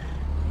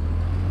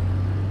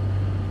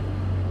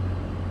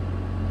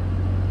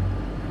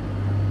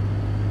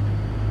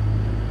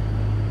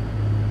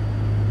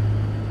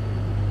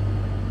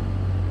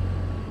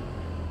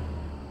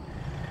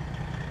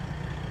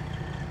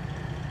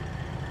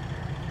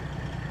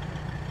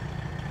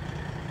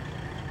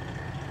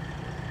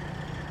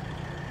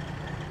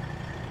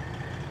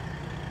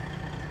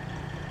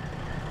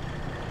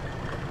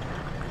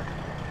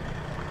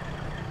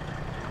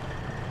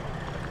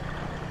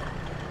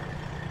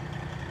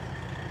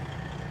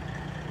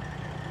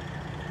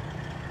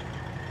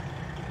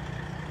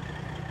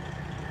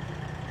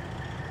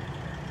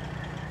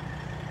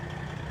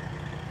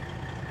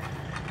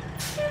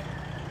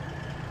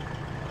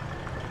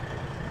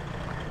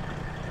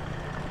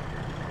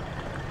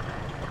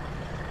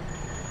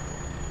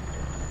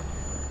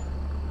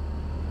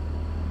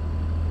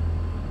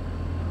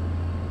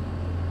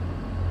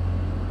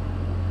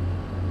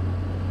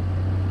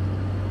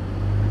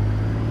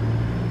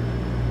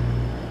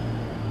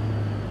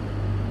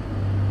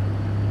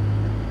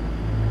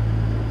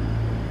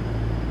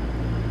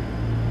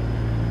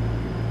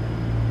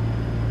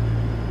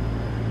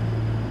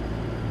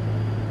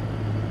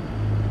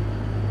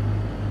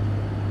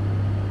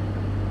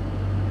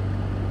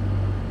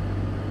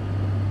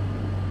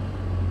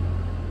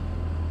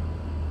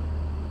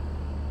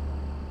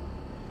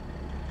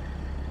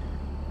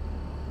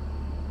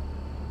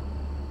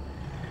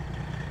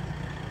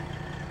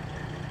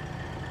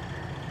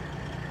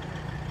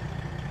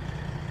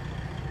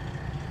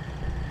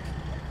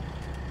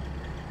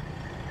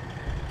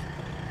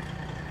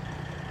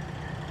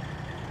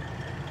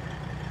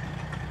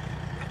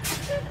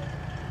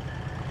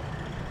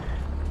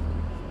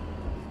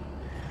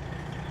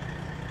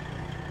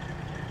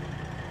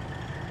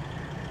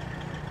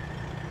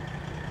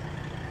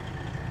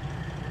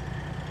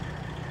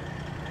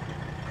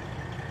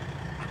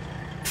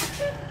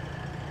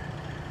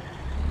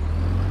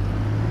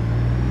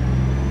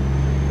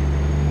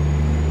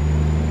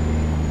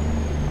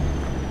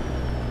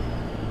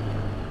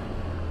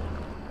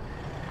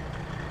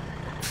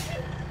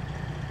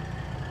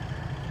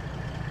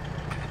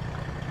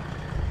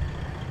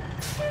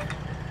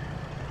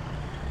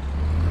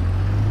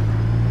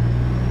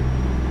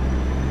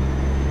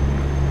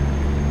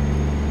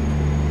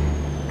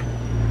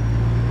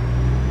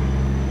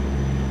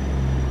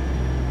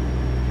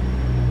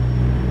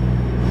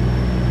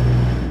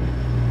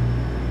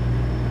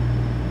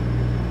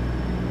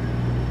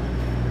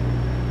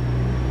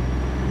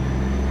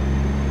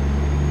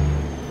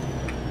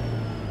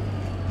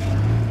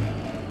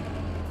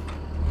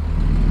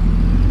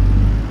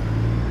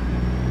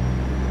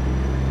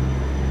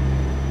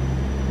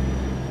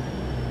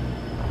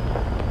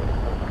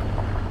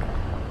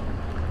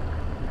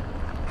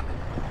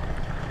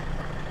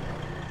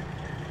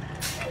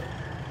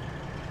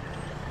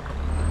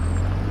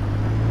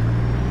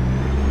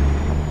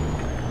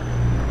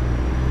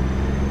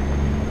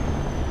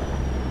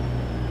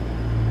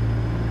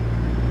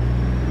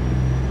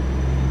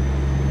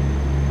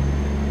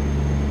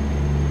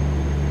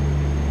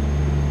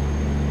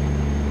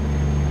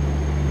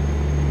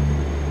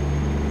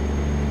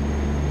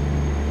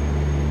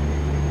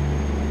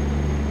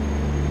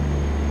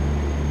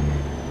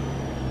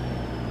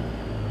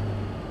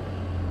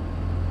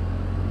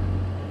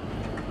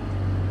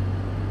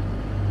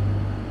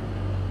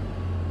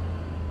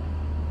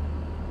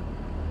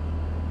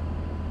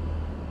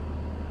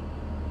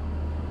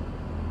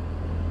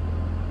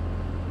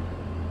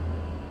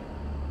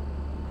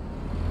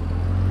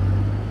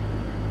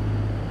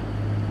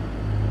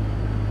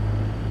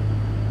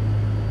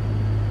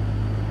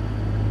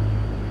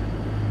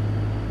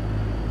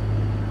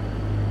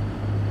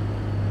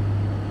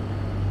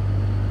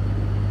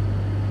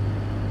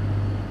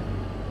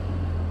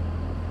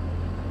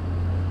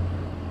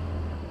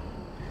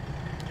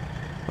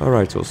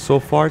 Alright, so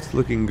far it's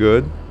looking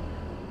good.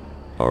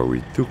 Are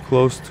we too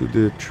close to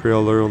the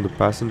trailer on the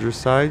passenger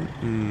side?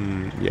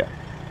 Yeah.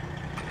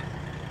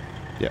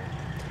 Yeah.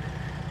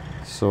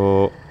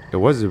 So it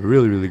was a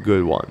really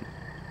good one.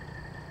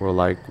 We're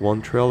like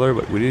one trailer,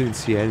 but we didn't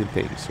see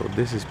anything, so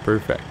this is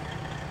perfect.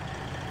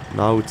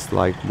 Now it's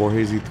like more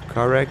easy to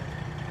correct,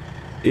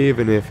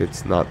 even if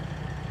it's not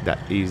that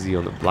easy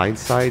on the blind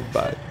side,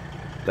 but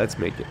let's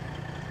make it.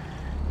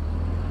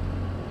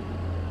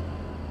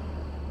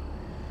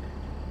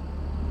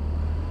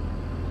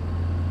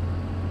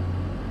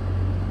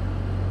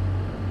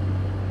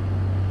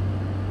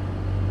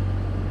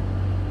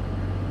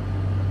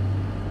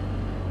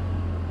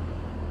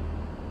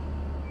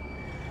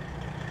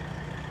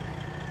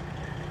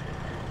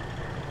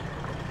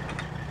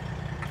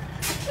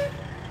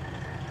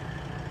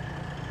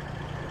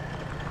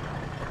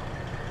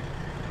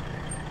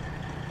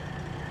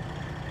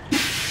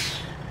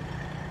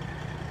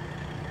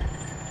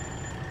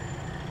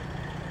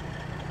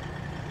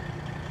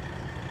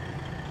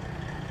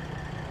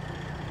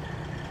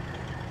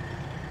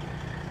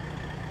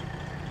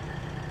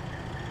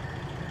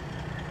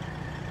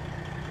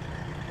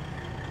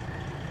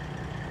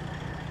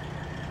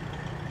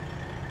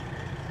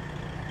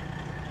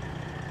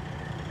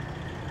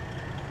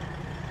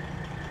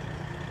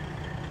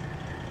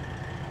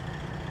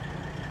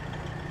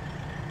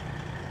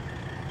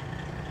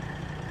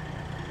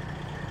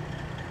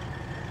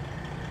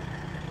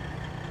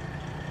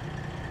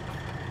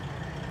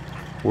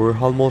 We're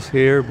almost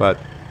here, but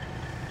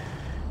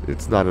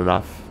it's not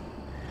enough.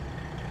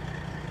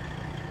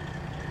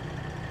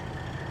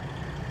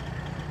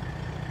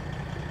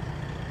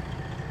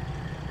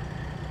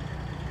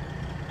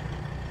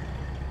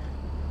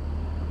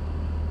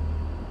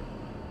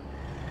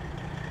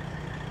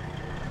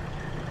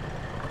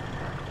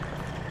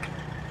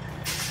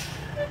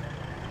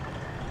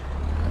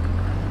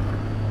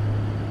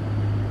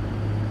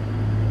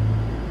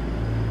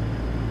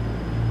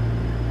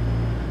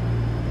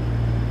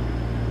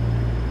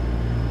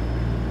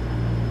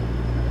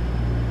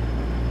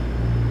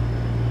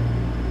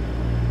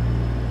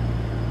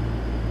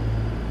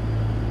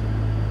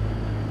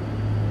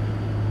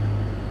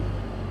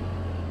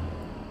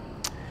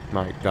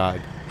 My God.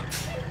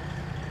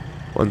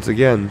 Once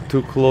again,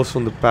 too close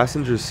on the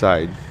passenger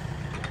side.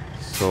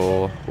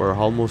 So we're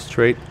almost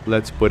straight.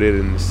 Let's put it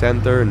in the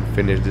center and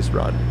finish this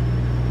run.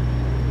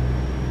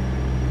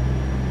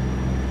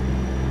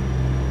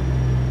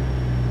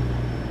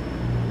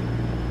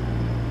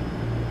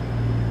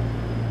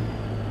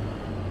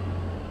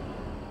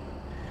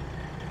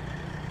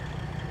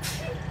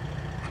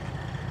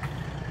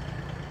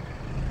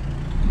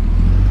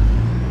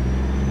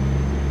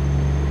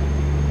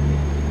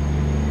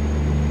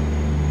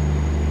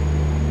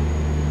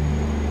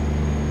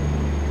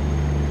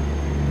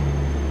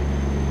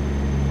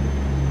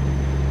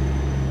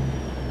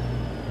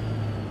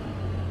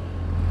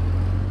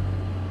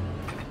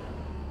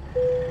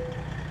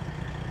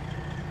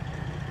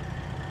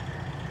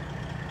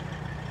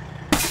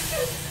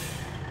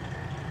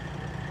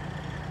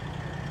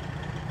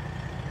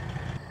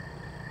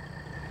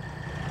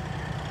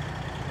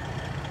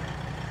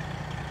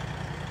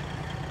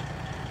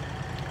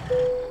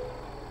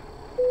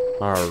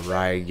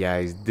 Alright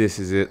guys, this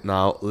is it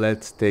now.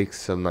 Let's take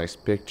some nice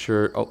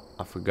picture. Oh,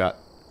 I forgot.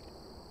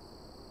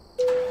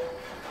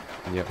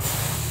 Yep.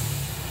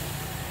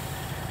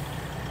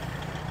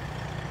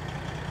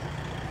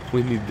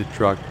 We need the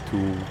truck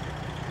to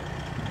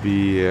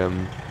be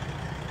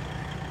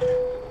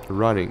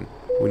running.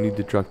 We need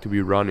the truck to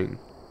be running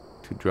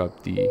to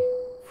drop the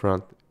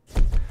front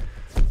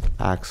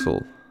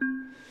axle.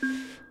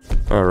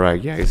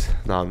 Alright guys,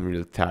 now I'm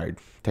really tired.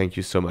 Thank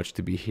you so much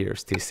to be here.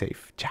 Stay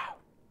safe. Ciao.